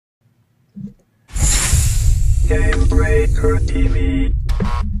Gamebreaker TV.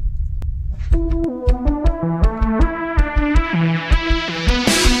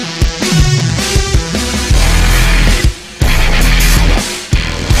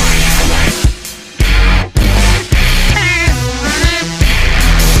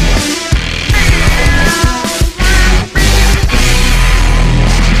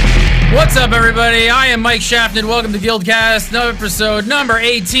 What's up, everybody? I am Mike Shaftman. Welcome to GuildCast, episode number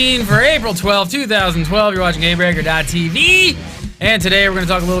 18 for April 12, 2012. You're watching Gamebreaker.tv. And today we're going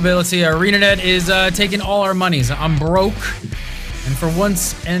to talk a little bit. Let's see, ArenaNet is taking all our monies. I'm broke. And for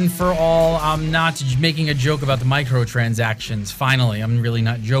once and for all, I'm not making a joke about the microtransactions. Finally, I'm really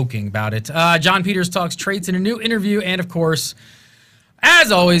not joking about it. John Peters talks traits in a new interview. And, of course,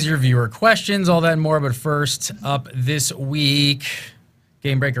 as always, your viewer questions, all that and more. But first up this week,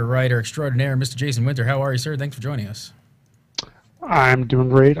 Gamebreaker writer extraordinaire, Mr. Jason Winter. How are you, sir? Thanks for joining us. I'm doing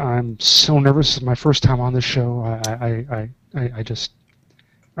great. I'm so nervous. It's my first time on this show. I just...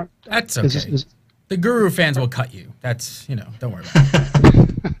 That's okay. The Guru fans will cut you. That's, you know, don't worry about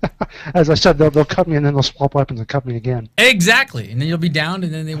it. As I said, they'll cut me and then they'll swap weapons and cut me again. Exactly. And then you'll be downed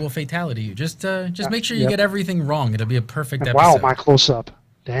and then they will fatality you. Just make sure you get everything wrong. It'll be a perfect episode. Wow, my close-up.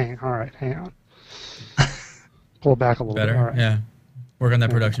 Dang. All right, hang on. Pull it back a little bit. All right. Yeah. Work on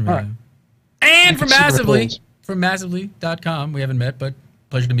that production value. Right. And from Massively.com, we haven't met, but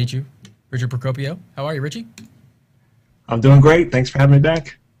pleasure to meet you, Richard Procopio. How are you, Richie? I'm doing great. Thanks for having me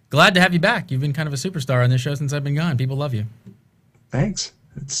back. Glad to have you back. You've been kind of a superstar on this show since I've been gone. People love you. Thanks.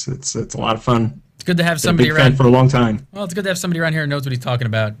 It's a lot of fun. It's good to have somebody big around fan for a long time. Well, it's good to have somebody around here who knows what he's talking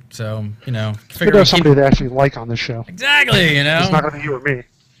about. So, you know, Good to have somebody they actually like on this show. Exactly, you know. It's not going to be you or me.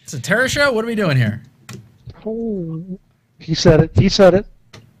 It's a terror show? What are we doing here? Oh, he said it. He said it.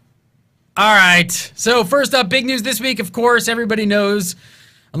 All right. So first up, big news this week, of course, everybody knows,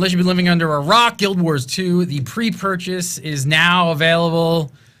 unless you've been living under a rock, Guild Wars 2, the pre-purchase is now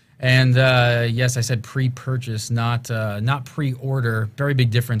available. And yes, I said pre-purchase, not pre-order. Very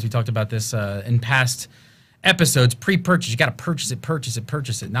big difference. We talked about this in past episodes. Pre-purchase, you got to purchase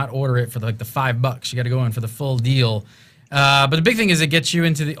it, not order it for like the $5. You got to go in for the full deal. But the big thing is it gets you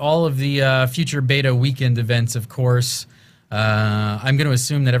into all of the future beta weekend events, of course. I'm going to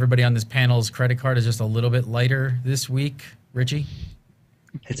assume that everybody on this panel's credit card is just a little bit lighter this week. Richie?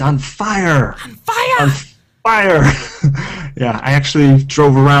 It's on fire. On fire! On fire. Yeah, I actually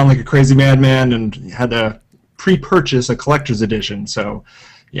drove around like a crazy madman and had to pre-purchase a collector's edition. So,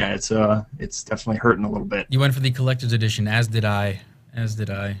 yeah, it's definitely hurting a little bit. You went for the collector's edition, as did I.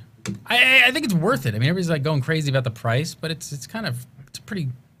 I think it's worth it. I mean, everybody's like going crazy about the price, but it's a pretty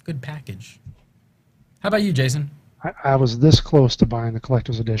good package. How about you, Jason? I was this close to buying the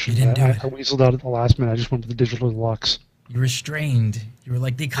collector's edition. You didn't do it. I weaseled out at the last minute. I just went to the digital deluxe. You were restrained. You were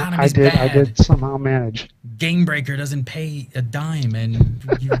like, the economy's bad. I did somehow manage. Gamebreaker doesn't pay a dime, and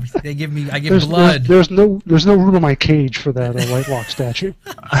I give blood. There's no room in my cage for that Whitelock statue.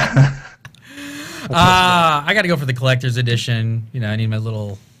 I got to go for the collector's edition. You know, I need my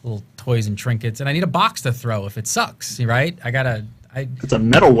little toys and trinkets, and I need a box to throw if it sucks. Right? It's a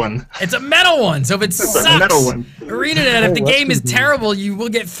metal one. It's a metal one. So if it sucks, a metal one. ArenaNet, if the game is terrible, you will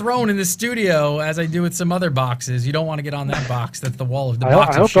get thrown in the studio, as I do with some other boxes. You don't want to get on that box. That's the wall of the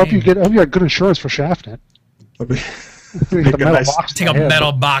box of shame. I hope you got good insurance for Shaftnet. Take a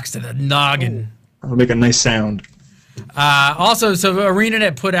metal box to the noggin. I'll make a nice sound. Also, so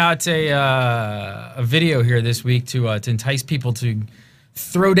ArenaNet put out a video here this week to entice people to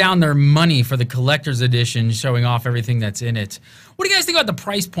throw down their money for the collector's edition, showing off everything that's in it. What do you guys think about the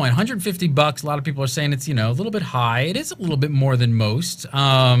price point? $150. A lot of people are saying it's, you know, a little bit high. It is a little bit more than most.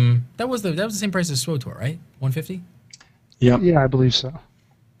 That was the same price as SWTOR, right? $150. Yeah. Yeah, I believe so.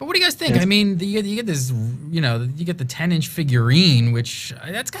 But what do you guys think? I mean, you get this, you know, you get the 10-inch figurine, which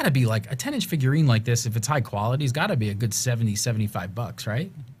that's got to be like a 10-inch figurine like this. If it's high quality, it's got to be a good $70-75,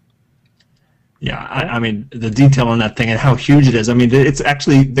 right? Yeah, I mean, the detail on that thing and how huge it is. I mean, it's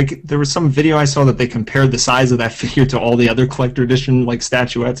actually, there was some video I saw that they compared the size of that figure to all the other collector edition like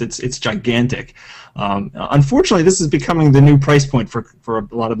statuettes. It's gigantic. Unfortunately, this is becoming the new price point for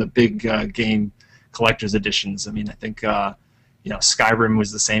a lot of the big game collector's editions. I mean, I think you know, Skyrim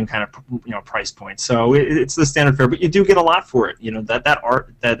was the same kind of, you know, price point. So it's the standard fare, but you do get a lot for it. You know, that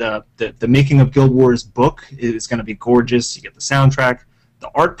art, the making of Guild Wars book is going to be gorgeous. You get the soundtrack. The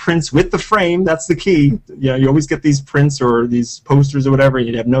art prints with the frame, that's the key. You know, you always get these prints or these posters or whatever, and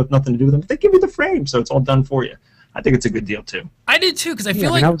you have nothing to do with them. But they give you the frame, so it's all done for you. I think it's a good deal too. I did too, because I feel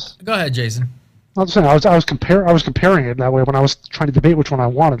like. Go ahead, Jason. I was comparing it that way when I was trying to debate which one I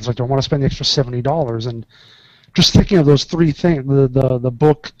wanted. It's like, do I want to spend the extra $70? And just thinking of those three things: the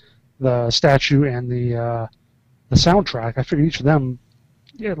book, the statue and the soundtrack. I figured each of them,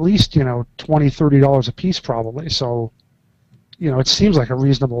 at least $20, $30 a piece probably. So, it seems like a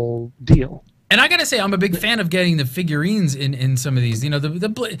reasonable deal. And I gotta say, I'm a big fan of getting the figurines in some of these.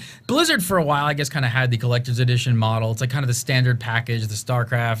 The Blizzard for a while, I guess, kind of had the collector's edition model. It's like kind of the standard package, the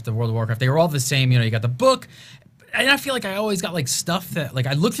StarCraft, the World of Warcraft. They were all the same. You got the book, and I feel like I always got like stuff that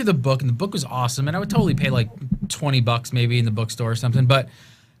I looked through the book, and the book was awesome, and I would totally pay like $20 maybe in the bookstore or something. But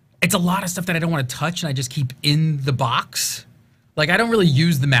it's a lot of stuff that I don't want to touch, and I just keep in the box. Like I don't really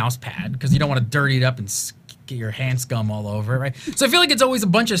use the mouse pad because you don't want to dirty it up and get your hand scum all over it, right? So I feel like it's always a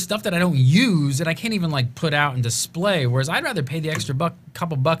bunch of stuff that I don't use and I can't even like put out and display. Whereas I'd rather pay the extra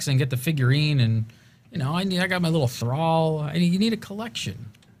couple bucks and get the figurine, and I got my little thrall. You need a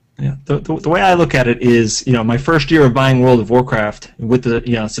collection. Yeah, the way I look at it is, my first year of buying World of Warcraft with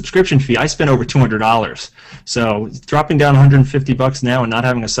the subscription fee, I spent over $200. So dropping down $150 now and not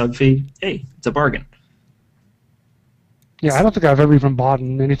having a sub fee, hey, it's a bargain. Yeah, I don't think I've ever even bought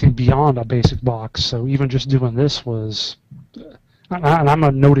anything beyond a basic box. So even just doing this was, and I'm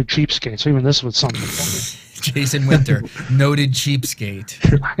a noted cheapskate, so even this was something for me. Jason Winter, noted cheapskate.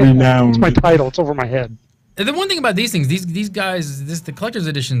 It's my title. It's over my head. The one thing about these things, these guys, the collector's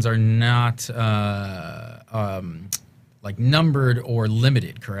editions are not like numbered or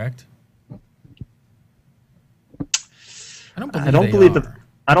limited, correct? I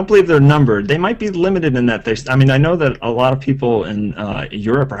don't believe they're numbered. They might be limited in that I know that a lot of people in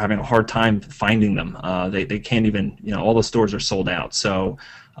Europe are having a hard time finding them. They can't even, all the stores are sold out. So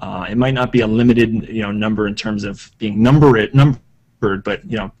it might not be a limited, number in terms of being numbered, but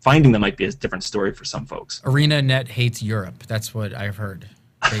finding them might be a different story for some folks. ArenaNet hates Europe. That's what I've heard.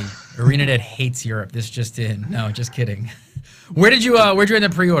 ArenaNet hates Europe. This just in. No, just kidding. Where'd you end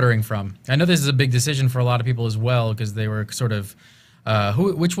up pre-ordering from? I know this is a big decision for a lot of people as well because they were sort of.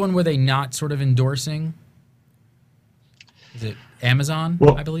 Which one were they not sort of endorsing? Is it Amazon,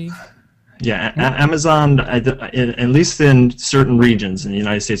 I believe? Yeah, Amazon, at least in certain regions in the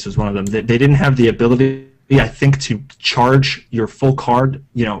United States, was one of them. They didn't have the ability, I think, to charge your full card,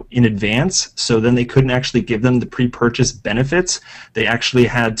 in advance. So then they couldn't actually give them the pre-purchase benefits. They actually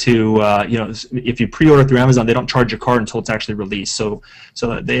had to, if you pre-order through Amazon, they don't charge your card until it's actually released. So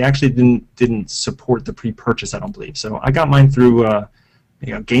they actually didn't support the pre-purchase, I don't believe. So I got mine through,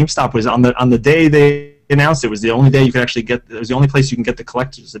 GameStop was on the day they announced it was the only day you could actually get. It was the only place you can get the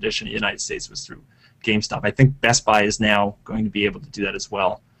collector's edition in the United States was through GameStop. I think Best Buy is now going to be able to do that as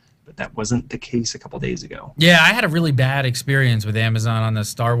well. But that wasn't the case a couple days ago. Yeah, I had a really bad experience with Amazon on the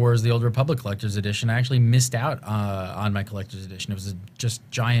Star Wars: The Old Republic Collector's Edition. I actually missed out on my collector's edition. It was a just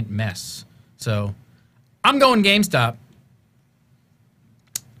giant mess. So I'm going GameStop.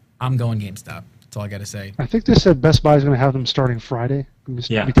 That's all I got to say. I think they said Best Buy is going to have them starting Friday. Be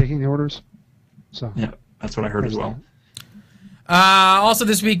taking the orders. So yeah, that's what I heard as well. Also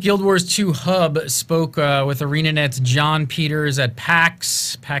this week, Guild Wars 2 Hub spoke with ArenaNet's John Peters at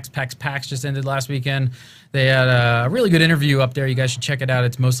PAX. PAX just ended last weekend. They had a really good interview up there. You guys should check it out.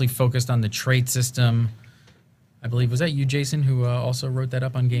 It's mostly focused on the trait system. I believe, was that you, Jason, who also wrote that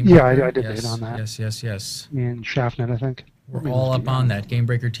up on Gamebreaker? Yeah, I did read on that. Yes. Me and Shaftnet, I think. We're all up on that.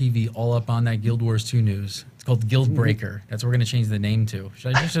 Gamebreaker TV, all up on that Guild Wars 2 news. It's called GuildBreaker. That's what we're going to change the name to.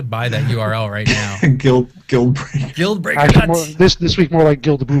 Should I just buy that URL right now? GuildBreaker. GuildBreaker. Actually, this week more like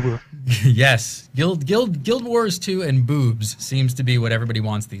Guildboober. Yes. Guild Wars 2 and boobs seems to be what everybody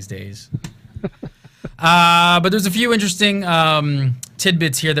wants these days. But there's a few interesting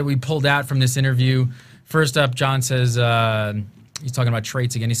tidbits here that we pulled out from this interview. First up, John says... he's talking about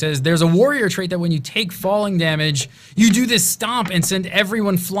traits again. He says, there's a warrior trait that when you take falling damage, you do this stomp and send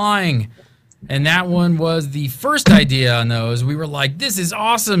everyone flying. And that one was the first idea on those. We were like, this is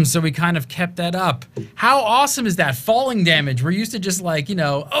awesome. So we kind of kept that up. How awesome is that? Falling damage. We're used to just like,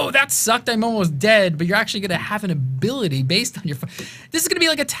 oh, that sucked. I'm almost dead. But you're actually going to have an ability based on your... This is going to be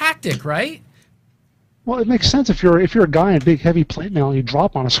like a tactic, right? Well, it makes sense. If you're a guy in big, heavy plate mail and you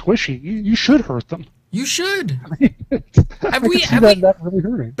drop on a squishy, you should hurt them. You should. Have we that really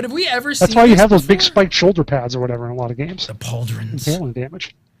hurting? But have we ever seen? That's why you have those big spiked shoulder pads or whatever in a lot of games. The pauldrons. Impaling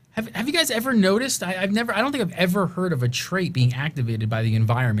damage. Have you guys ever noticed? I don't think I've ever heard of a trait being activated by the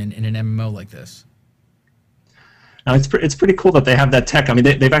environment in an MMO like this. Now it's pretty cool that they have that tech. I mean,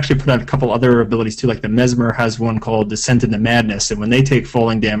 they've actually put out a couple other abilities too. Like the Mesmer has one called Descent into Madness, and when they take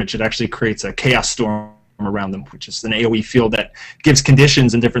falling damage, it actually creates a chaos storm around them, which is an AoE field that gives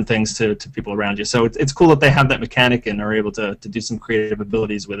conditions and different things to people around you. So it's cool that they have that mechanic and are able to do some creative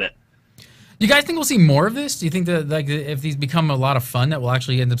abilities with it. Do you guys think we'll see more of this? Do you think that like if these become a lot of fun, that we'll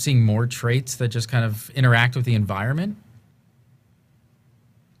actually end up seeing more traits that just kind of interact with the environment?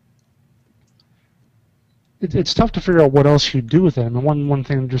 it's tough to figure out what else you do with it. I mean, one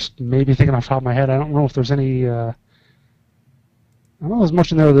thing just maybe thinking off the top of my head, I don't know if there's any. I don't know if there's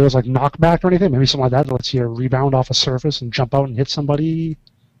much in there that was like knockback or anything. Maybe something like that lets you rebound off a surface and jump out and hit somebody.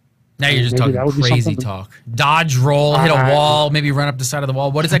 Now you're just talking crazy talk. Dodge, roll, hit a wall, maybe run up the side of the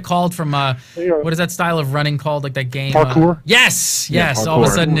wall. What is that called from, what is that style of running called, like that game? Parkour? Yes. Yeah, All of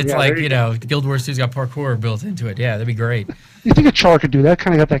a sudden it's Yeah, like, you know, Guild Wars 2's got parkour built into it. Yeah, that'd be great. You think a Char could do that?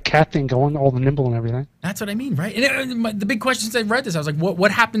 Kind of got that cat thing going, all the nimble and everything. That's what I mean, right? And the big question since I read this, I was like, what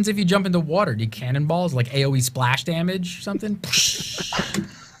happens if you jump into water? Do you cannonballs, like AoE splash damage or something?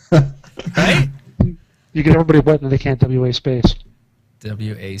 Right? You get everybody wet and they can't WA space.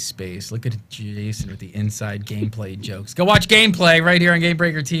 WA space. Look at Jason with the inside gameplay jokes. Go watch gameplay right here on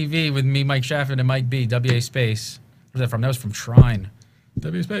Gamebreaker TV with me, Mike Chaffin, and Mike B. WA space. Where's that from? That was from Shrine.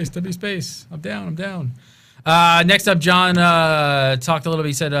 W space, W space. I'm down, I'm down. Next up, John talked a little bit.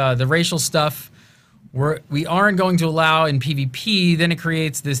 He said the racial stuff we aren't going to allow in PvP. Then it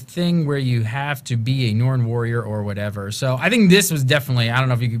creates this thing where you have to be a Norn warrior or whatever. So I think this was definitely, I don't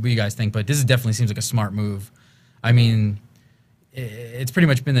know what you guys think, but this definitely seems like a smart move. I mean, it's pretty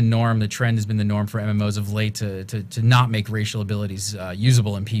much been the norm. The trend has been the norm for MMOs of late to not make racial abilities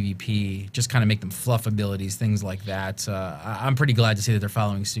usable in PvP, just kind of make them fluff abilities, things like that. I'm pretty glad to see that they're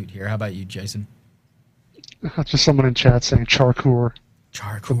following suit here. How about you, Jason? Just someone in chat saying Charcour.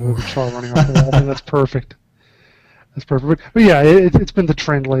 Charcour. Char running off the wall. I think that's perfect. That's perfect. But yeah, it's been the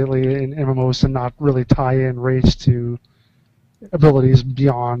trend lately in MMOs to not really tie in race to abilities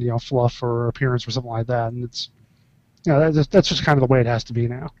beyond, you know, fluff or appearance or something like that. And it's, you know, that's just kind of the way it has to be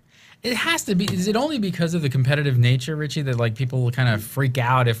now. It has to be. Is it only because of the competitive nature, Richie, that like people kind of freak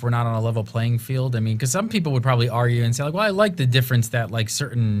out if we're not on a level playing field? I mean, because some people would probably argue and say like, well, I like the difference that like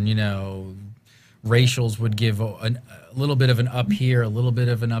certain, you know, racials would give a little bit of an up here, a little bit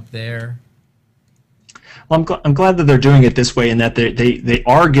of an up there. Well, I'm glad that they're doing it this way, and that they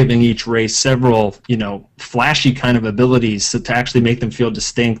are giving each race several, you know, flashy kind of abilities to actually make them feel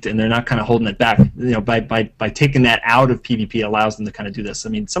distinct, and they're not kind of holding it back. You know, by taking that out of PvP allows them to kind of do this. I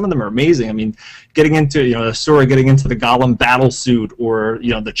mean, some of them are amazing. I mean, getting into, you know, the story, getting into the Golem battle suit, or,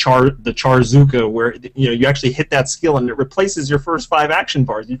 you know, the Charzuka, where, you know, you actually hit that skill and it replaces your first 5 action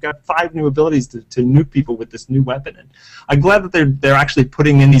bars. You've got 5 new abilities to nuke people with this new weapon. And I'm glad that they're actually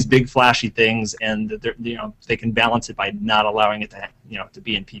putting in these big flashy things, and that they're, you know, they can balance it by not allowing it to, you know, to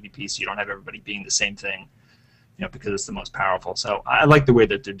be in PvP, so you don't have everybody being the same thing, you know, because it's the most powerful. So I like the way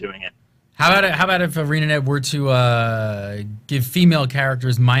that they're doing it. How about if ArenaNet were to give female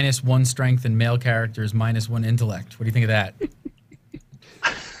characters -1 strength and male characters -1 intellect? What do you think of that?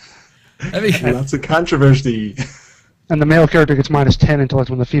 Well, that's a controversy. And the male character gets -10 intellect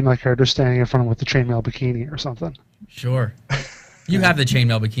when the female character is standing in front of him with the chainmail bikini or something. Sure. You have the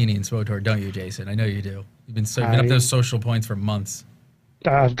chainmail bikini in SWTOR, don't you, Jason? I know you do. You've been up those social points for months.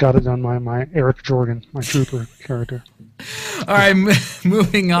 I've got it on my Eric Jorgen, my trooper character. All right,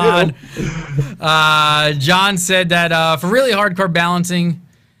 moving on. John said that for really hardcore balancing,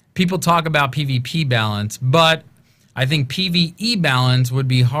 people talk about PvP balance, but I think PvE balance would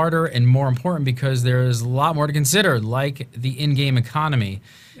be harder and more important because there's a lot more to consider, like the in-game economy.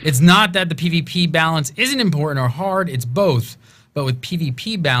 It's not that the PvP balance isn't important or hard, it's both. But with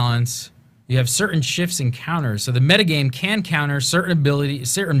PvP balance, you have certain shifts and counters. So the metagame can counter certain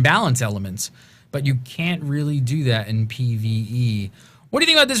balance elements, but you can't really do that in PvE. What do you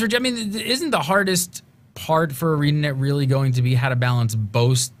think about this, Rich? I mean, isn't the hardest part for ArenaNet really going to be how to balance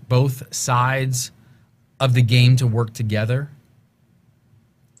both sides of the game to work together?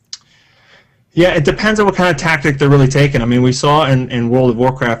 Yeah, it depends on what kind of tactic they're really taking. I mean, we saw in World of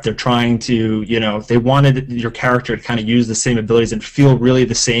Warcraft, they're trying to, you know, they wanted your character to kind of use the same abilities and feel really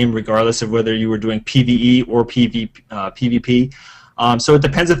the same regardless of whether you were doing PvE or PvP. So it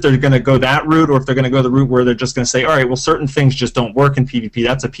depends if they're going to go that route, or if they're going to go the route where they're just going to say, all right, well, certain things just don't work in PvP.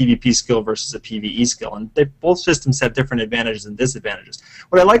 That's a PvP skill versus a PvE skill. And both systems have different advantages and disadvantages.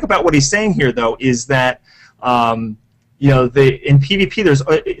 What I like about what he's saying here, though, is that you know, in PvP, there's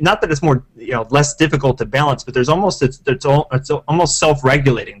not that it's more, you know, less difficult to balance, but there's almost it's almost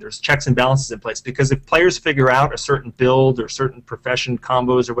self-regulating. There's checks and balances in place, because if players figure out a certain build or certain profession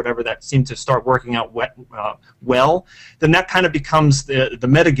combos or whatever that seem to start working out well, then that kind of becomes the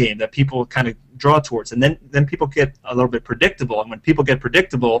metagame that people kind of draw towards, and then people get a little bit predictable. And when people get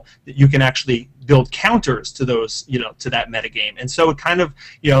predictable, you can actually build counters to those, you know, to that metagame. And so it kind of,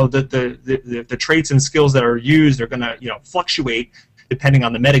 you know, the traits and skills that are used are going to, you know, fluctuate depending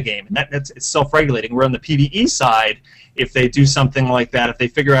on the metagame, and it's self-regulating. Where on the PvE side, if they do something like that, if they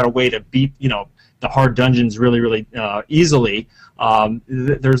figure out a way to beat, you know, the hard dungeons really easily.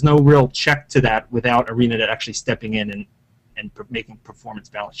 There's no real check to that without ArenaNet actually stepping in and making performance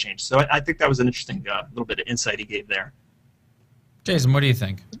balance change. So I think that was an interesting little bit of insight he gave there. Jason, what do you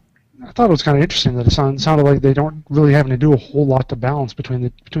think? I thought it was kind of interesting that it sounded like they don't really having to do a whole lot to balance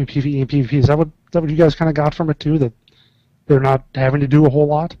between PvE and PvP. Is that what you guys kind of got from it too? That they're not having to do a whole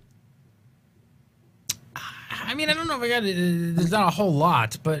lot? I mean, I don't know if there's not a whole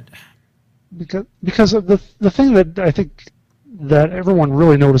lot, but because of the thing that I think that everyone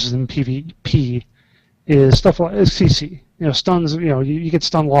really notices in PvP is stuff like CC. Stuns. You get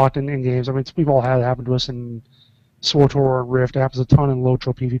stun locked in games. I mean, we've all had it happen to us in SWTOR and Rift. It happens a ton in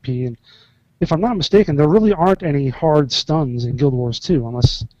Lotro PvP, and if I'm not mistaken, there really aren't any hard stuns in Guild Wars 2,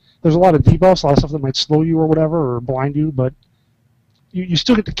 unless there's a lot of debuffs, a lot of stuff that might slow you or whatever, or blind you, but you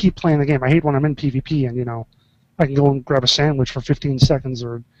still get to keep playing the game. I hate when I'm in PvP and, I can go and grab a sandwich for 15 seconds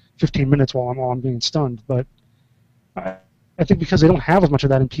or 15 minutes while I'm being stunned, but I think because they don't have as much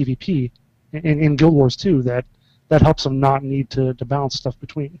of that in PvP, in Guild Wars 2, that helps them not need to balance stuff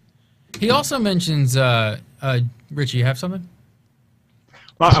between. He also mentions, Richie, you have something?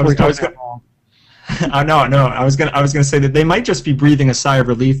 Well, I was gonna say that they might just be breathing a sigh of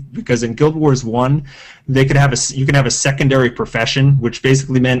relief because in Guild Wars 1, you can have a secondary profession, which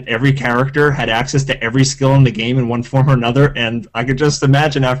basically meant every character had access to every skill in the game in one form or another. And I could just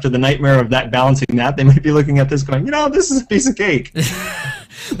imagine after the nightmare of balancing that, they might be looking at this going, this is a piece of cake.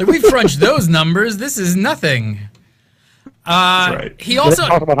 Like, we've crunched those numbers. This is nothing. That's right. He also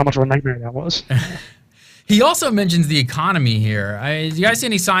talked about how much of a nightmare that was. He also mentions the economy here. Do you guys see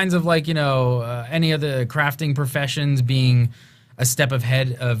any signs of any of the crafting professions being a step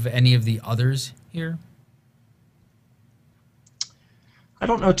ahead of any of the others here? I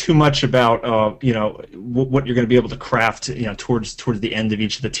don't know too much about what you're going to be able to craft towards the end of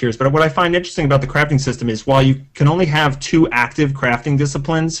each of the tiers. But what I find interesting about the crafting system is while you can only have 2 active crafting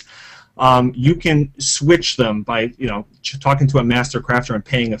disciplines, you can switch them by talking to a master crafter and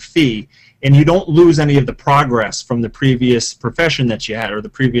paying a fee, and you don't lose any of the progress from the previous profession that you had or the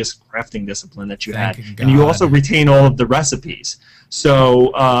previous crafting discipline that you had, and you also retain all of the recipes.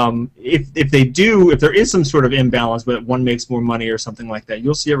 So if there is some sort of imbalance, but one makes more money or something like that,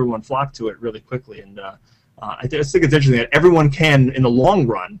 you'll see everyone flock to it really quickly. And I just think it's interesting that everyone can, in the long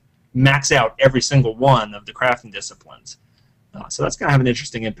run, max out every single one of the crafting disciplines. So that's going to have an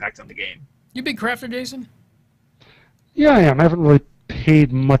interesting impact on the game. You a big crafter, Jason? Yeah, I am. I haven't really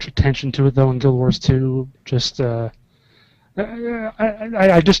paid much attention to it, though, in Guild Wars 2. Just, I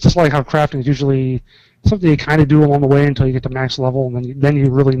just dislike how crafting is usually something you kind of do along the way until you get to max level, and then you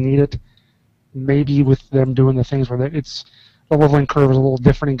really need it. Maybe with them doing the things where the leveling curve is a little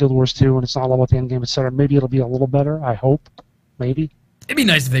different in Guild Wars 2, and it's not all about the end game, etc. Maybe it'll be a little better, I hope. Maybe. It'd be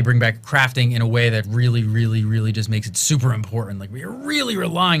nice if they bring back crafting in a way that really just makes it super important. Like, we're really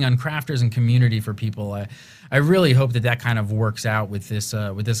relying on crafters and community for people. I really hope that kind of works out with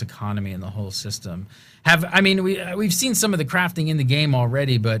this economy and the whole system. We've seen some of the crafting in the game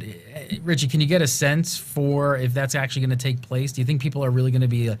already, but Richie, can you get a sense for if that's actually going to take place? Do you think people are really going to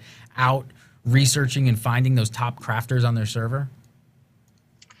be out researching and finding those top crafters on their server?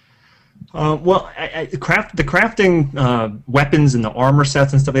 The crafting weapons and the armor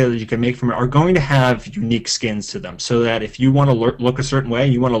sets and stuff like that you can make from it are going to have unique skins to them, so that if you want to look a certain way,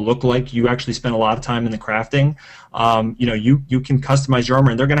 you want to look like you actually spent a lot of time in the crafting, you can customize your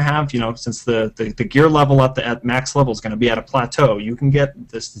armor, and they're going to have, since the gear level at max level is going to be at a plateau, you can get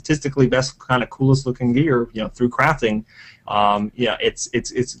the statistically best kind of coolest looking gear, through crafting.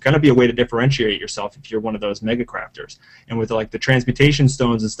 It's going to be a way to differentiate yourself if you're one of those mega crafters. And with the transmutation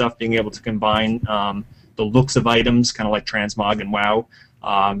stones and stuff, being able to combine the looks of items, kind of like Transmog and WoW,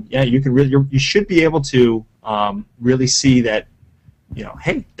 you should be able to really see that,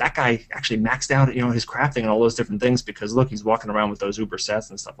 hey, that guy actually maxed out his crafting and all those different things because look, he's walking around with those uber sets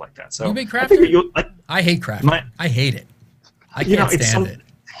and stuff like that. So you big crafter? I hate crafting. I hate it. I can't stand it.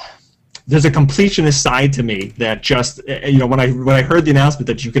 There's a completionist side to me that just, when I heard the announcement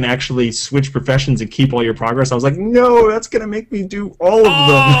that you can actually switch professions and keep all your progress, I was like, no, that's going to make me do all of them.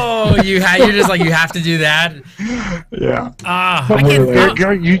 Oh, you're just like, you have to do that? Yeah. I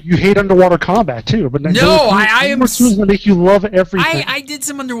can't. You hate underwater combat, too. But no, I am. It's going to make you love everything. I did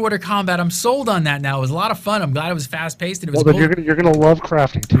some underwater combat. I'm sold on that now. It was a lot of fun. I'm glad it was fast-paced. And it was cool. Then you're going to love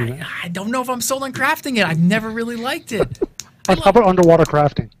crafting, too. I don't know if I'm sold on crafting it. I've never really liked it. How about underwater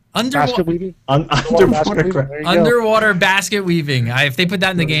crafting? Basket weaving? Underwater basket weaving. If they put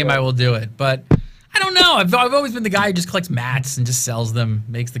that in the game, I will do it. But I don't don't know. I've always been the guy who just collects mats and just sells them,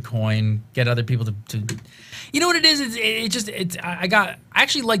 makes the coin, get other people to you know what it is? I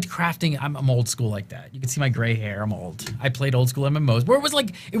actually liked crafting. I'm old school like that. You can see my gray hair. I'm old. I played old school MMOs where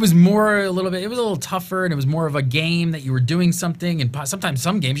it was more a little bit. It was a little tougher, and it was more of a game that you were doing something. And sometimes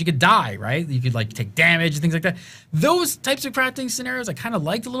some games you could die, right? You could like take damage and things like that. Those types of crafting scenarios I kind of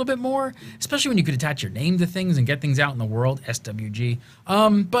liked a little bit more, especially when you could attach your name to things and get things out in the world. SWG.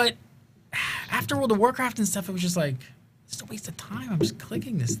 But after World of Warcraft and stuff, it was just like. It's a waste of time. I'm just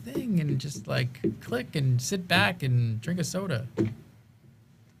clicking this thing and just like click and sit back and drink a soda.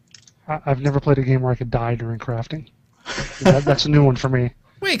 I've never played a game where I could die during crafting. That's a new one for me.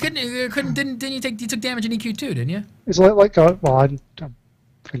 Wait, didn't you took damage in EQ too, didn't you? It's like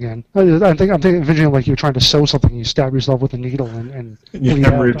again, I'm thinking visually like you're trying to sew something, you stab yourself with a needle and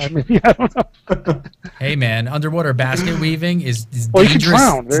I don't know. Hey man, underwater basket weaving is dangerous. Well, you can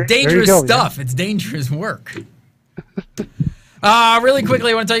drown. It's dangerous stuff. Yeah. It's dangerous work. Really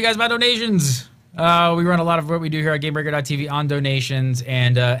quickly, I want to tell you guys about donations. We run a lot of what we do here at Gamebreaker.tv on donations,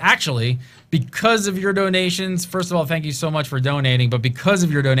 and actually, because of your donations, first of all, thank you so much for donating, but because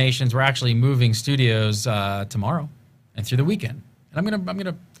of your donations, we're actually moving studios tomorrow and through the weekend. And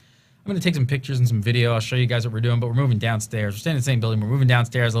I'm gonna take some pictures and some video. I'll show you guys what we're doing, but we're moving downstairs. We're staying in the same building. We're moving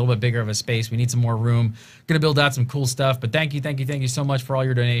downstairs, a little bit bigger of a space. We need some more room. Gonna build out some cool stuff. But thank you so much for all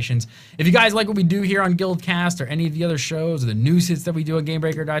your donations. If you guys like what we do here on GuildCast or any of the other shows or the news hits that we do at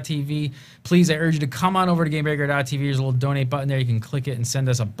Gamebreaker.tv, please, I urge you to come on over to Gamebreaker.tv. There's a little donate button there. You can click it and send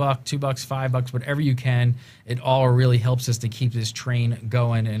us $1, $2, $5, whatever you can. It all really helps us to keep this train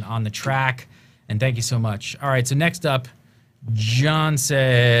going and on the track. And thank you so much. All right, so next up, John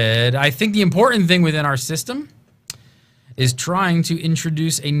said, I think the important thing within our system is trying to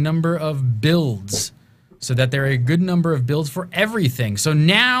introduce a number of builds so that there are a good number of builds for everything. So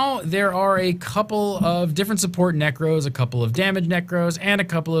now there are a couple of different support necros, a couple of damage necros, and a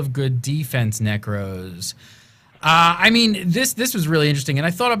couple of good defense necros. I mean, this was really interesting, and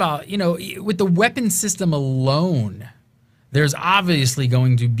I thought about, you know, with the weapon system alone, there's obviously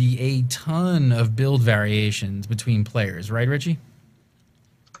going to be a ton of build variations between players, right, Richie?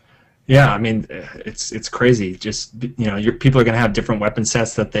 Yeah, I mean, it's crazy. Just, you know, people are going to have different weapon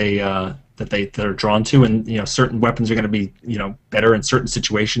sets that they're drawn to, and you know, certain weapons are going to be, you know, better in certain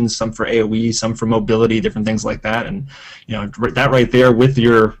situations. Some for AOE, some for mobility, different things like that. And you know, that right there with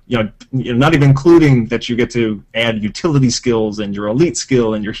your, you know, not even including that you get to add utility skills and your elite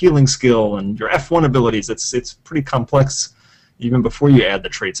skill and your healing skill and your F1 abilities. It's pretty complex. Even before you add the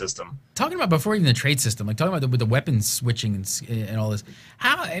trait system. Talking about before even the trait system, like talking about with the weapons switching and all this.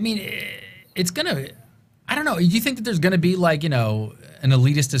 How, I mean, it's gonna, I don't know. Do you think that there's gonna be like, you know, an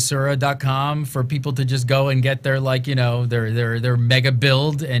elitist.asura.com for people to just go and get their, like, you know, their mega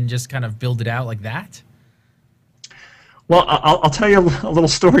build and just kind of build it out like that? Well, I'll tell you a little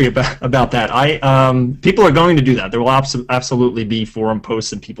story about that. People are going to do that. There will absolutely be forum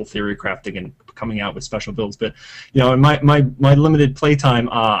posts and people theory crafting and coming out with special builds. But you know, in my limited playtime,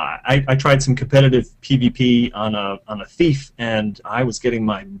 I tried some competitive PvP on a thief, and I was getting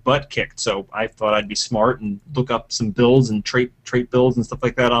my butt kicked. So I thought I'd be smart and look up some builds and trait builds and stuff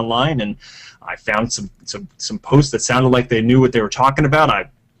like that online. And I found some posts that sounded like they knew what they were talking about. I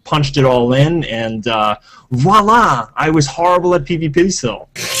punched it all in, and voila! I was horrible at PvP still.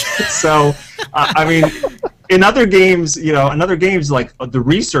 So, I mean, in other games, you know, like the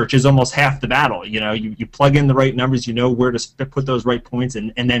research is almost half the battle. You know, you plug in the right numbers, you know where to put those right points,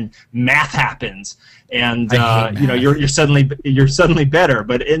 and then math happens, and you know, you're suddenly better.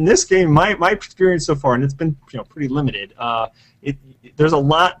 But in this game, my experience so far, and it's been, you know, pretty limited. There's a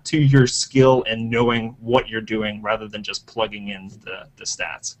lot to your skill and knowing what you're doing rather than just plugging in the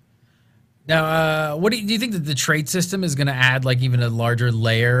stats. Now, what do you think that the trait system is going to add, like even a larger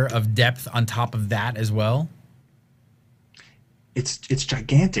layer of depth on top of that as well? It's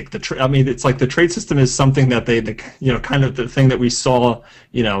gigantic. I mean, it's like the trait system is something that they you know, kind of the thing that we saw,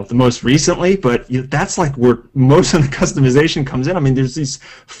 you know, the most recently. But that's like where most of the customization comes in. I mean, there's these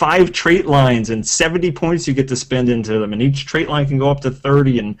 5 trait lines and 70 points you get to spend into them, and each trait line can go up to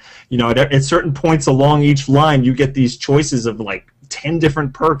 30. And you know, at certain points along each line, you get these choices of like 10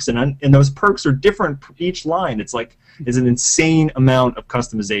 different perks, and those perks are different for each line. It's an insane amount of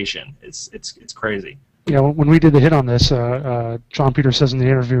customization. It's crazy. You know, when we did the hit on this, John Peter says in the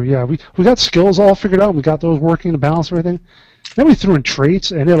interview, yeah, we got skills all figured out. We got those working, the balance and everything. Then we threw in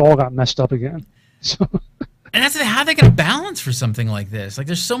traits, and it all got messed up again. So. And that's how they're going to balance for something like this. Like,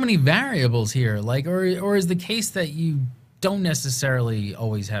 there's so many variables here. Like, or is the case that you don't necessarily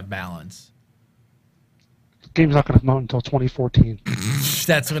always have balance? game's not going to come out until 2014.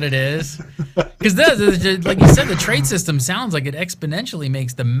 That's what it is. Because like you said, the trade system sounds like it exponentially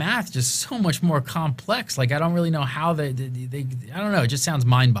makes the math just so much more complex. Like I don't really know how they I don't know. It just sounds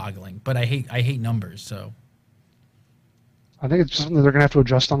mind-boggling. But I hate numbers. So I think it's just something they're going to have to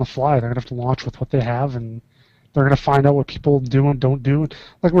adjust on the fly. They're going to have to launch with what they have, and they're going to find out what people do and don't do.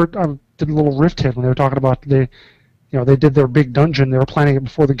 Like did a little Rift hit when they were talking about they did their big dungeon. They were planning it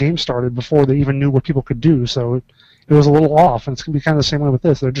before the game started, before they even knew what people could do. So it was a little off, and it's going to be kind of the same way with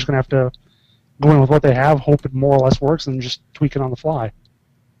this. They're just going to have to go in with what they have, hope it more or less works, and just tweak it on the fly.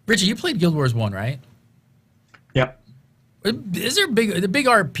 Richie, you played Guild Wars 1, right? Yep. Is there the big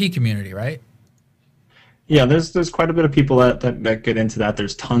RP community, right? Yeah, there's quite a bit of people that get into that.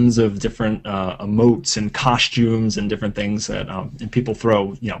 There's tons of different emotes and costumes and different things that and people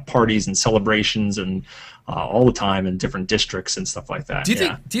throw parties and celebrations and all the time in different districts and stuff like that.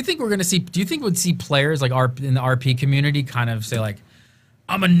 Do you think we're gonna see? Do you think we'd see players like in the RP community kind of say like,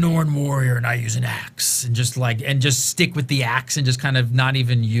 I'm a Norn warrior and I use an axe, and just stick with the axe and just kind of not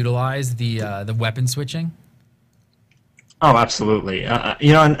even utilize the weapon switching? Oh, absolutely.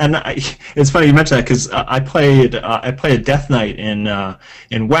 It's funny you mentioned that because I played a Death Knight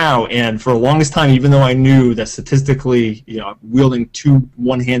in WoW, and for the longest time, even though I knew that statistically, wielding two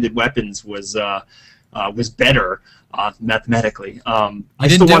one-handed weapons was better mathematically. I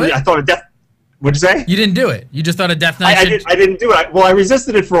thought a Death. What'd you say? You didn't do it. You just thought a Death Knight. I didn't do it. I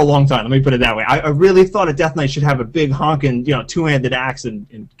resisted it for a long time. Let me put it that way. I really thought a Death Knight should have a big honking, two-handed axe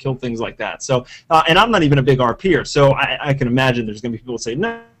and kill things like that. So, and I'm not even a big RPer, so I can imagine there's going to be people who say,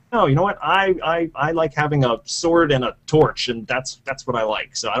 no, you know what? I like having a sword and a torch, and that's what I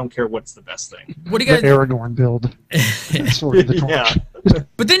like. So I don't care what's the best thing. What do you guys? The Aragorn build. Sword and the torch. Yeah.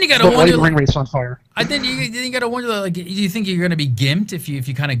 But then you got to wonder. Ring race on fire. Then you got to wonder, like, do you think you're going to be gimped if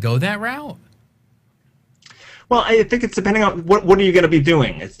you kind of go that route? Well, I think it's depending on what are you going to be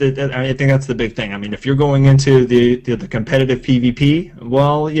doing. I think that's the big thing. I mean, if you're going into the competitive PvP,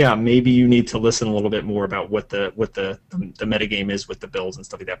 well, yeah, maybe you need to listen a little bit more about what the metagame is with the builds and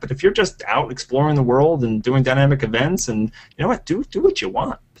stuff like that. But if you're just out exploring the world and doing dynamic events, and you know what, do what you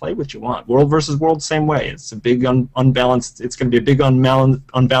want. Play what you want. World versus world, same way. It's a big unbalanced. It's going to be a big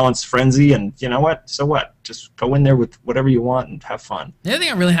unbalanced frenzy, and you know what? So what? Just go in there with whatever you want and have fun. The other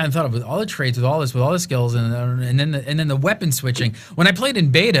thing I really hadn't thought of with all the traits, with all the skills, and then the weapon switching. When I played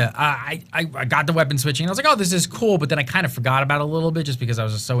in beta, I got the weapon switching. And I was like, oh, this is cool. But then I kind of forgot about it a little bit just because I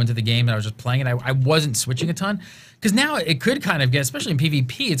was just so into the game and I was just playing it. I wasn't switching a ton. Because now it could kind of get, especially in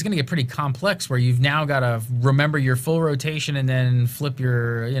PvP, it's going to get pretty complex where you've now got to remember your full rotation and then flip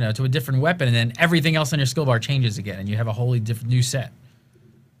your, to a different weapon, and then everything else on your skill bar changes again, and you have a wholly different new set.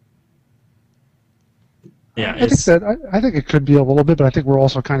 Yeah, I think it could be a little bit, but I think we're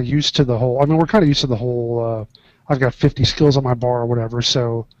also kind of used to the whole. I mean, we're kind of used to the whole. I've got 50 skills on my bar or whatever,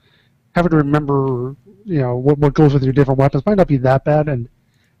 so having to remember, what goes with your different weapons might not be that bad, and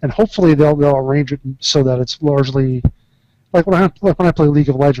hopefully they'll arrange it so that it's largely like when I play League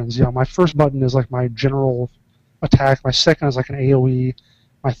of Legends. My first button is like my general attack, my second is like an AOE,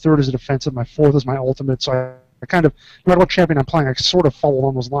 my third is a defensive, my fourth is my ultimate. So I kind of, no matter what champion I'm playing, I sort of follow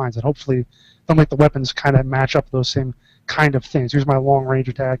along those lines, and hopefully they'll make the weapons kind of match up those same kind of things. Here's my long range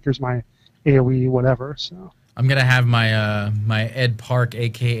attack, here's my AOE, whatever. So I'm gonna have my my Ed Park,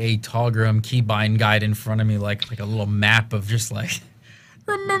 aka Talgrim keybind guide in front of me, like a little map of just like.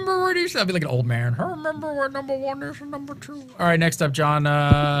 Remember what he said? I'll be like an old man. Remember what number 1 is and number 2. All right, next up,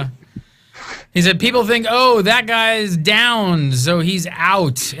 John. He said, people think, oh, that guy's down, so he's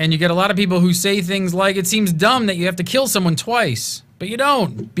out. And you get a lot of people who say things like, it seems dumb that you have to kill someone twice. But you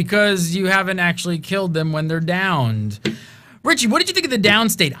don't, because you haven't actually killed them when they're downed. Richie, what did you think of the down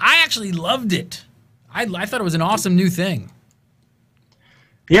state? I actually loved it. I thought it was an awesome new thing.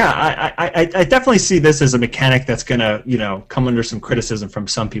 Yeah, I definitely see this as a mechanic that's going to, come under some criticism from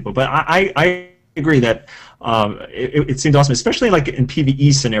some people. But I agree that it seemed awesome, especially like in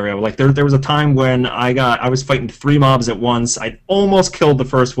PvE scenario. Like there was a time when I was fighting 3 mobs at once. I almost killed the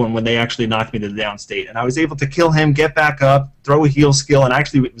first one when they actually knocked me to the down state, and I was able to kill him, get back up, throw a heal skill, and I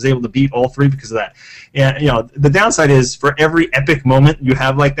actually was able to beat all 3 because of that. And the downside is for every epic moment you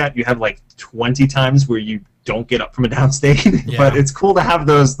have like that, you have like 20 times where you don't get up from a down state. Yeah. But it's cool to have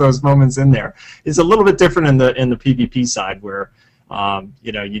those moments in there. It's a little bit different in the PvP side where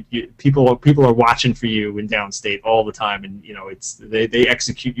people are watching for you in downstate all the time, and they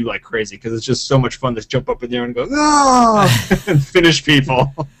execute you like crazy because it's just so much fun to jump up in there and go and finish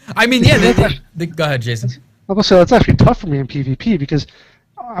people. I mean, yeah. Go ahead, Jason. I will say that's actually tough for me in PvP because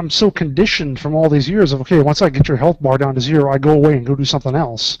I'm so conditioned from all these years of once I get your health bar down to 0, I go away and go do something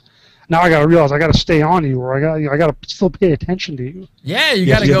else. now I got to realize I got to stay on you, or I got to still pay attention to you. Yeah, you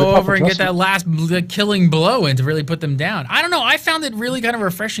got to go over and get that last killing blow in to really put them down. I don't know. I found it really kind of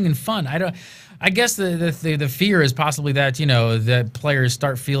refreshing and fun. I guess the fear is possibly that, you know, that players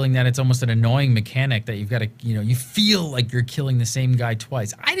start feeling that it's almost an annoying mechanic that you've got to, you know, you feel like you're killing the same guy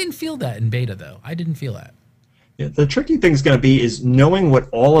twice. I didn't feel that in beta, though. I didn't feel that. Yeah, the tricky thing is going to be is knowing what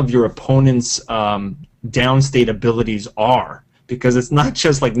all of your opponent's downstate abilities are. Because it's not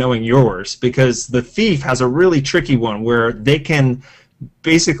just like knowing yours, because the thief has a really tricky one where they can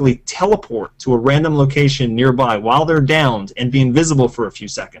basically teleport to a random location nearby while they're downed and be invisible for a few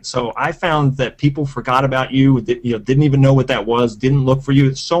seconds. So I found that people forgot about you, didn't even know what that was, didn't look for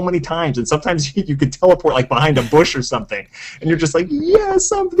you so many times, and sometimes you could teleport like behind a bush or something, and you're just like,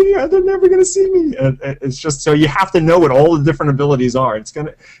 yes, I'm here, they're never gonna see me. And it's just, so you have to know what all the different abilities are. It's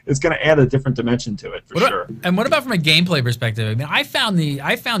gonna add a different dimension to it for sure. And what about from a gameplay perspective? I mean, I found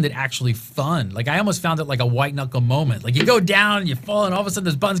it actually fun. Like I almost found it like a white knuckle moment. Like you go down and you fall, and all of a sudden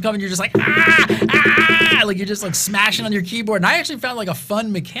there's buttons coming, you're just like, like you're just like smashing on your keyboard. And I actually found like a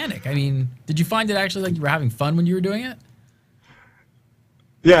fun mechanic. I mean, did you find it actually like you were having fun when you were doing it?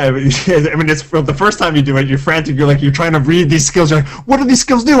 Yeah, I mean, it's from the first time you do it, you're frantic. You're trying to read these skills. You're like, what do these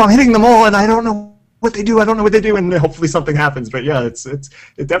skills do? I'm hitting them all, and I don't know what they do. I don't know what they do, and hopefully something happens. But yeah,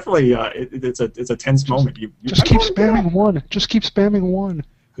 it definitely it's a tense moment. You just keep spamming one. Just keep spamming one.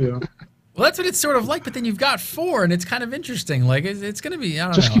 Yeah. Well, that's what it's sort of like, but then you've got 4, and it's kind of interesting. Like, it's going to be, I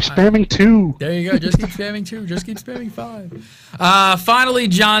don't know. Just keep spamming 2. There you go. Just keep spamming 2. Just keep spamming 5. Finally,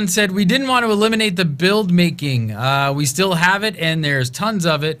 John said, we didn't want to eliminate the build making. We still have it, and there's tons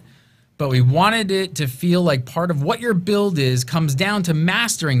of it, but we wanted it to feel like part of what your build is comes down to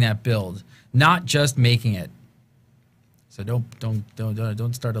mastering that build, not just making it. So don't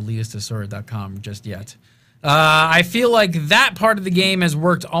start elitistdisorders.com just yet. I feel like that part of the game has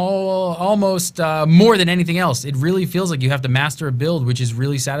worked almost more than anything else. It really feels like you have to master a build, which is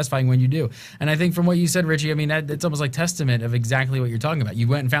really satisfying when you do. And I think from what you said, Richie, I mean, it's almost like testament of exactly what you're talking about. You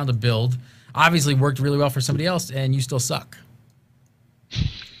went and found a build, obviously worked really well for somebody else, and you still suck.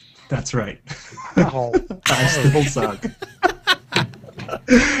 That's right. Oh. I still suck.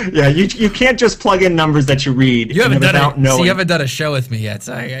 Yeah, you can't just plug in numbers that you read. You haven't you haven't done a show with me yet.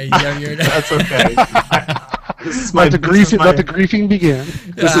 So That's okay. Let the griefing begin.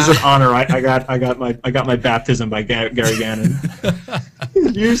 This is an honor. I got my baptism by Gary Gannon.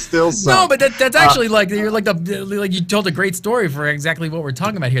 You still suck. No, but that's actually like you told a great story for exactly what we're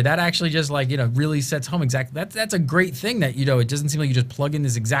talking about here. That actually just really sets home exactly. That's a great thing that it doesn't seem like you just plug in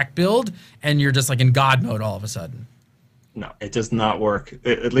this exact build and you're just like in God mode all of a sudden. No, it does not work.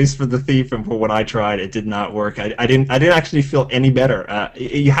 At least for the thief and for what I tried, it did not work. I didn't actually feel any better.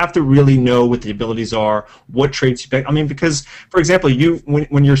 You have to really know what the abilities are, what traits you pick. I mean, because for example,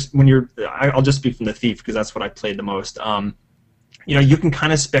 when you're I'll just speak from the thief because that's what I played the most. You can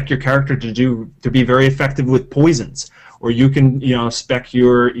kind of spec your character to be very effective with poisons, or you can spec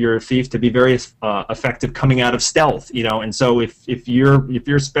your thief to be very effective coming out of stealth. And so if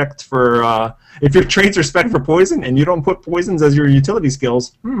you're spec'd for if your traits are spec'd for poison and you don't put poisons as your utility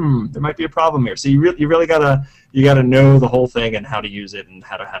skills, there might be a problem here. So you really gotta know the whole thing and how to use it and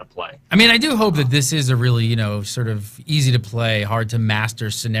how to play. I mean, I do hope that this is a really sort of easy to play, hard to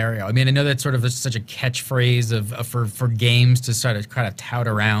master scenario. I mean, I know that's sort of such a catchphrase for games to sort of kind of tout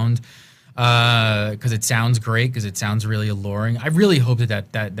around because it sounds great, because it sounds really alluring. I really hope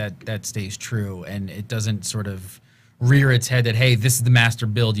that stays true and it doesn't sort of rear its head that, hey, this is the master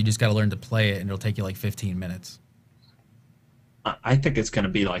build, you just got to learn to play it and it'll take you like 15 minutes. I think it's going to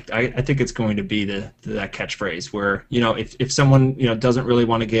be like I think it's going to be that catchphrase where if someone doesn't really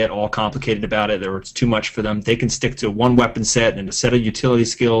want to get all complicated about it or it's too much for them, they can stick to one weapon set and a set of utility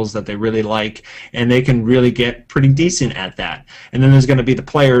skills that they really like, and they can really get pretty decent at that. And then there's going to be the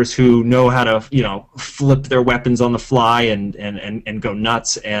players who know how to flip their weapons on the fly and go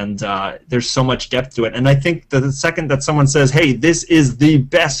nuts, and there's so much depth to it. And I think that the second that someone says, hey, this is the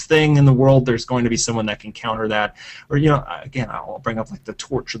best thing in the world, there's going to be someone that can counter that, or again, I'll bring up like the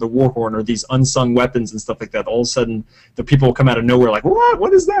torch or the warhorn or these unsung weapons and stuff like that. All of a sudden, the people will come out of nowhere like, what?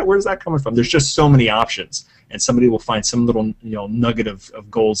 What is that? Where's that coming from? There's just so many options, and somebody will find some little nugget of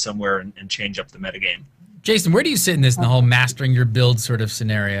gold somewhere and change up the metagame. Jason, where do you sit in the whole mastering your build sort of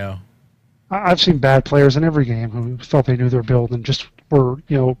scenario? I've seen bad players in every game who thought they knew their build and just were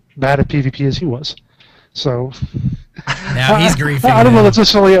bad at PvP as he was. So now he's griefing. I don't know that's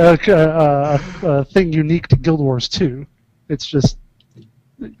necessarily a thing unique to Guild Wars 2. It's just,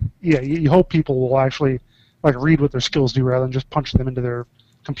 yeah, you hope people will actually read what their skills do rather than just punch them into their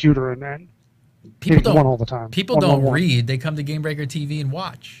computer and people don't one all the time. People don't read; they come to Gamebreaker TV and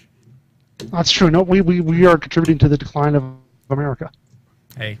watch. That's true. No, we are contributing to the decline of America.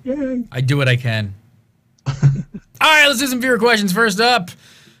 Hey, Yay. I do what I can. All right, let's do some viewer questions. First up,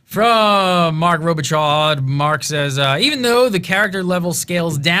 from Mark Robichaud. Mark says, even though the character level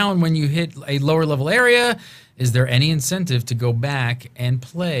scales down when you hit a lower level area, is there any incentive to go back and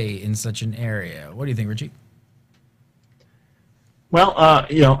play in such an area? What do you think, Richie? Well, I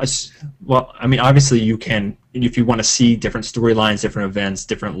mean, obviously you can, if you want to see different storylines, different events,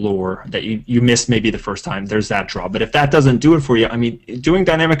 different lore that you missed maybe the first time, there's that draw. But if that doesn't do it for you, I mean, doing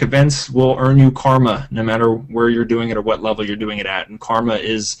dynamic events will earn you karma no matter where you're doing it or what level you're doing it at. And karma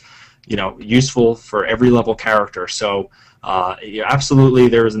is, useful for every level character. So absolutely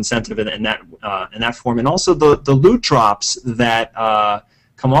there is incentive in that form. And also the loot drops that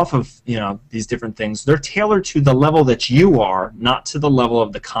come off of these different things, they're tailored to the level that you are, not to the level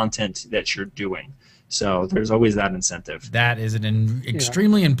of the content that you're doing. So there's always that incentive. That is an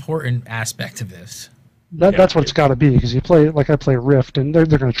extremely important aspect of this. That's what it's got to be, because you play, like I play Rift, and they're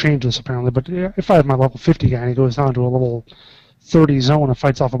going to change this apparently, but if I have my level 50 guy and he goes down to a level 30 zone and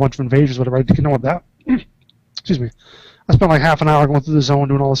fights off a bunch of invasions, whatever, I know what that, excuse me, I spent like half an hour going through the zone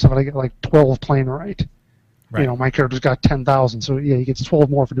doing all this stuff, and I get like 12 playing right. Right. My character's got 10,000, so yeah, he gets 12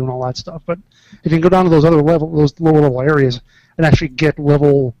 more for doing all that stuff. But if you can go down to those lower level areas and actually get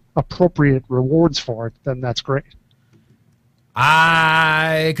level appropriate rewards for it, then that's great.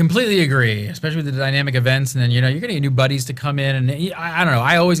 I completely agree, especially with the dynamic events, and then you're gonna get new buddies to come in, and I don't know.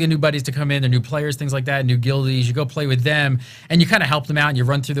 I always get new buddies to come in, they're new players, things like that, new guildies. You go play with them, and you kind of help them out, and you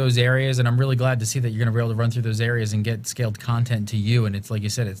run through those areas. And I'm really glad to see that you're gonna be able to run through those areas and get scaled content to you. And it's like you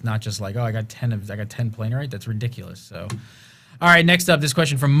said, it's not just like, oh, I got 10 playing right. That's ridiculous. So, all right, next up, this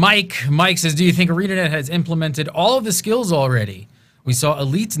question from Mike. Mike says, do you think ArenaNet has implemented all of the skills already? We saw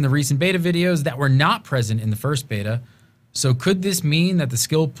elites in the recent beta videos that were not present in the first beta. So could this mean that the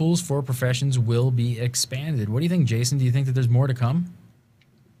skill pools for professions will be expanded? What do you think, Jason? Do you think that there's more to come?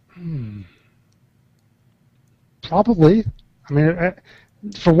 Probably. I mean,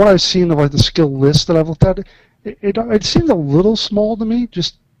 from what I've seen of like the skill list that I've looked at, it seemed a little small to me.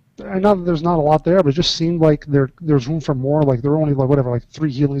 Just I know that there's not a lot there, but it just seemed like there's room for more. Like there are only like 3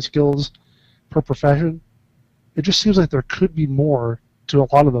 healing skills per profession. It just seems like there could be more to a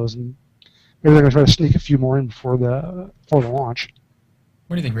lot of those, and maybe they're gonna try to sneak a few more in before the launch.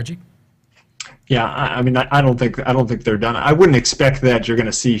 What do you think, Richie? Yeah, I mean, I don't think they're done. I wouldn't expect that you're going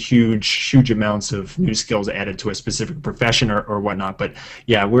to see huge amounts of new skills added to a specific profession or whatnot. But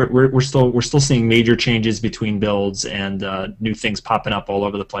yeah, we're still seeing major changes between builds and new things popping up all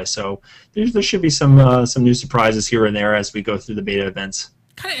over the place. So there should be some new surprises here and there as we go through the beta events.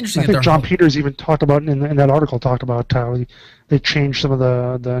 Kind of interesting. I think John Peters even talked about in that article how they changed some of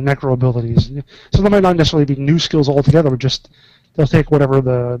the necro abilities. So there might not necessarily be new skills altogether, but just they'll take whatever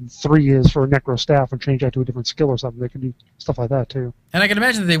the 3 is for necro staff and change that to a different skill or something. They can do stuff like that too. And I can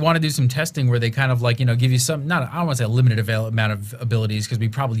imagine that they want to do some testing where they kind of like give you some I don't want to say a limited amount of abilities, because we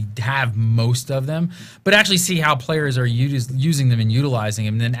probably have most of them, but actually see how players are using them and utilizing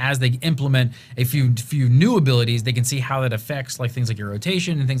them. And then as they implement a few new abilities, they can see how that affects like things like your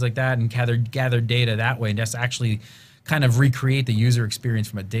rotation and things like that, and gather data that way, and just actually kind of recreate the user experience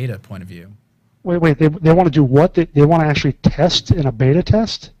from a data point of view. Wait, they want to do what? They want to actually test in a beta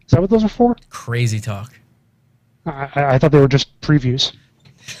test? Is that what those are for? Crazy talk. I thought they were just previews.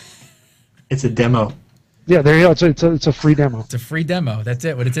 It's a demo. Yeah, there you go. It's a free demo. It's a free demo. That's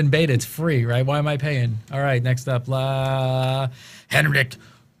it. When it's in beta, it's free, right? Why am I paying? All right, next up, Henrik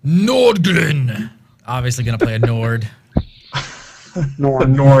Nordgren. Obviously going to play a Nord.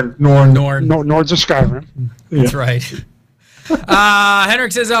 Nord. Nord's a Skyrim. That's right.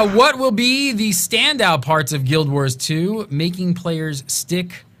 Henrik says, what will be the standout parts of Guild Wars 2, making players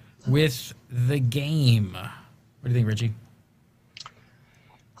stick with the game? What do you think, Richie?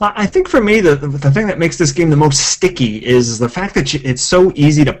 I think for me, the thing that makes this game the most sticky is the fact that it's so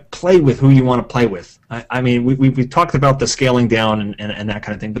easy to play with who you want to play with. I mean, we talked about the scaling down and that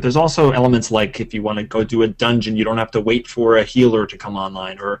kind of thing, but there's also elements like if you want to go do a dungeon, you don't have to wait for a healer to come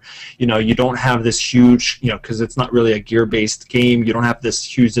online, or you don't have this huge, because it's not really a gear-based game, you don't have this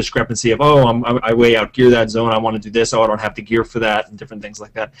huge discrepancy of, oh, I way out gear that zone, I want to do this, oh, I don't have the gear for that, and different things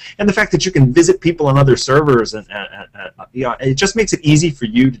like that. And the fact that you can visit people on other servers, and it just makes it easy for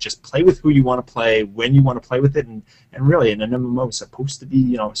you to just play with who you want to play, when you want to play with it, and really, in an MMO, it's supposed to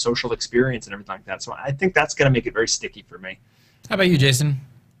be, a social experience and everything like that. So I think that's going to make it very sticky for me. How about you, Jason?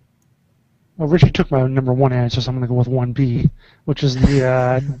 Well, Richie took my number 1 answer, so I'm going to go with 1B, which is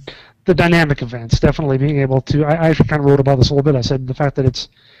the dynamic events. Definitely being able to. I actually kind of wrote about this a little bit. I said the fact that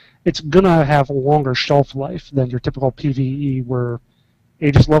it's going to have a longer shelf life than your typical PvE, where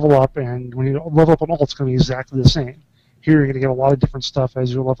You just level up, and when you level up on alt, it's going to be exactly the same. Here, you're going to get a lot of different stuff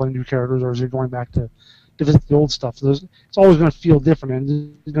as you're leveling new characters, or as you're going back to visit the old stuff. So it's always going to feel different,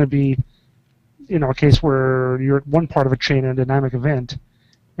 and it's going to be, a case where you're at one part of a chain in a dynamic event,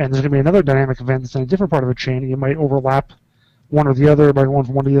 and there's going to be another dynamic event that's in a different part of a chain, and you might overlap one or the other by going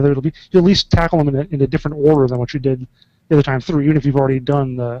from one to the other. You'll at least tackle them in a different order than what you did the other time through, even if you've already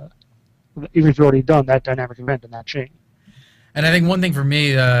done that dynamic event in that chain. And I think one thing for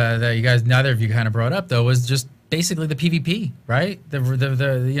me that you guys, neither of you kind of brought up though, was just basically the PvP, right? The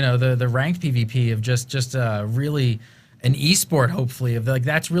ranked PvP of just really an esport, hopefully, of like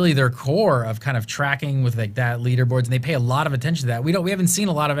that's really their core of kind of tracking with like that leaderboards, and they pay a lot of attention to that. We haven't seen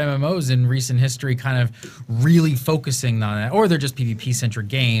a lot of MMOs in recent history kind of really focusing on it, or they're just PvP centric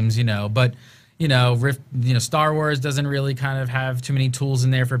games, but. Rift, Star Wars doesn't really kind of have too many tools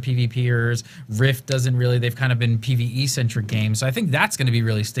in there for PvPers. Rift doesn't really, they've kind of been PvE-centric games. So I think that's going to be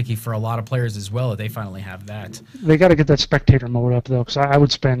really sticky for a lot of players as well if they finally have that. They got to get that spectator mode up, though, because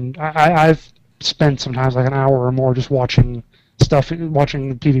I've spent sometimes like an hour or more just watching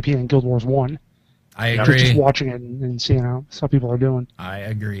PvP in Guild Wars 1. I agree. Just watching it and seeing how people are doing. I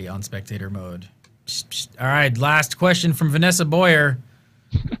agree on spectator mode. All right, last question from Vanessa Boyer.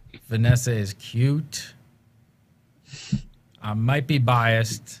 Vanessa is cute. I might be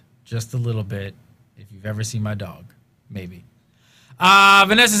biased just a little bit. If you've ever seen my dog, maybe.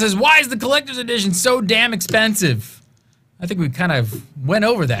 Vanessa says, why is the collector's edition so damn expensive? I think we kind of went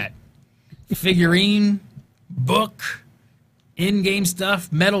over that. Figurine, book, in-game stuff,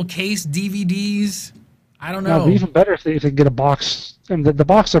 metal case, DVDs. I don't know. It'd be even better if they get a box. And the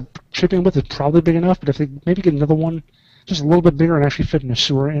box they're shipping with is probably big enough, but if they maybe get another one just a little bit bigger and actually fit an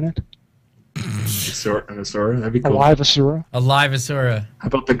Asura in it. An Asura? That'd be cool. A live Asura. A live Asura. How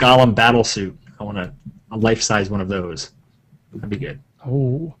about the Gollum battle suit? I want a life-size one of those. That'd be good.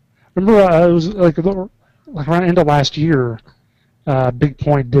 Oh. Remember, it was like around the end of last year, Big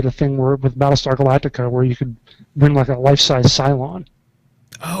Point did a thing with Battlestar Galactica where you could win like a life-size Cylon.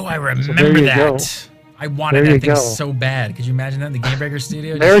 Oh, I remember that. Go. I wanted that thing so bad. Could you imagine that in the Gamebreaker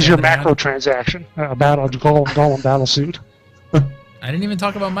studio? There's your macro transaction. Gollum battle suit. I didn't even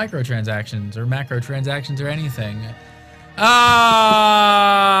talk about microtransactions or macro transactions or anything.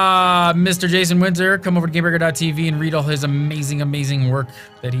 Mr. Jason Winter, come over to Gamebreaker.tv and read all his amazing, amazing work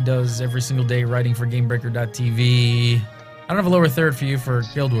that he does every single day writing for Gamebreaker.tv. I don't have a lower third for you for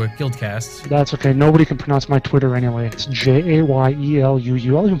GuildCast. That's okay. Nobody can pronounce my Twitter anyway. It's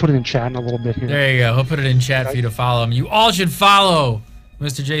JAYELUU. I'll even put it in chat in a little bit here. There you go. He'll put it in chat for you to follow him. You all should follow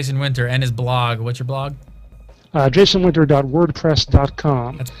Mr. Jason Winter and his blog. What's your blog?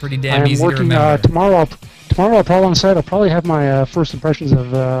 JasonWinter.wordpress.com. That's pretty damn easy to remember. Tomorrow I'll probably on site. I'll probably have my first impressions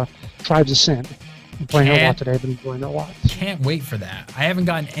of Tribes Ascend. I'm playing a lot today, but enjoying it a lot. Can't wait for that. I haven't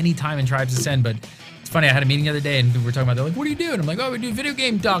gotten any time in Tribes Ascend, but it's funny. I had a meeting the other day, and we were talking about. They're like, "What are you doing?" I'm like, "Oh, we do video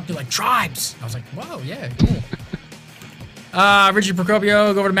game talk." They're like, "Tribes." I was like, "Whoa, yeah, cool." Richie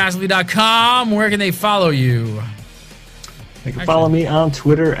Procopio, go over to Massively.com. Where can they follow you? They can follow me on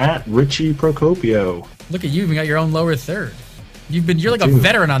Twitter at Richie Procopio. Look at you, even got your own lower third. You're like a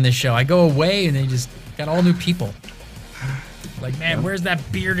veteran on this show. I go away and they just got all new people. Like, man, where's that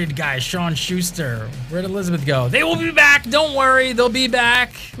bearded guy, Sean Schuster? Where'd Elizabeth go? They will be back. Don't worry, they'll be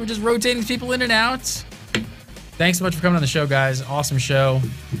back. We're just rotating people in and out. Thanks so much for coming on the show, guys. Awesome show.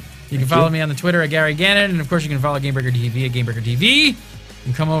 You can follow me on the Twitter at Gary Gannon, and of course you can follow Gamebreaker TV at Gamebreaker TV. You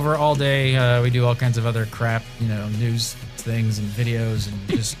can come over all day. We do all kinds of other crap, news things and videos and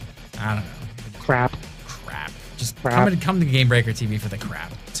just, I don't know. Crap. Just come to Gamebreaker TV for the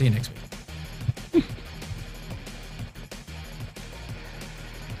crap. See you next week.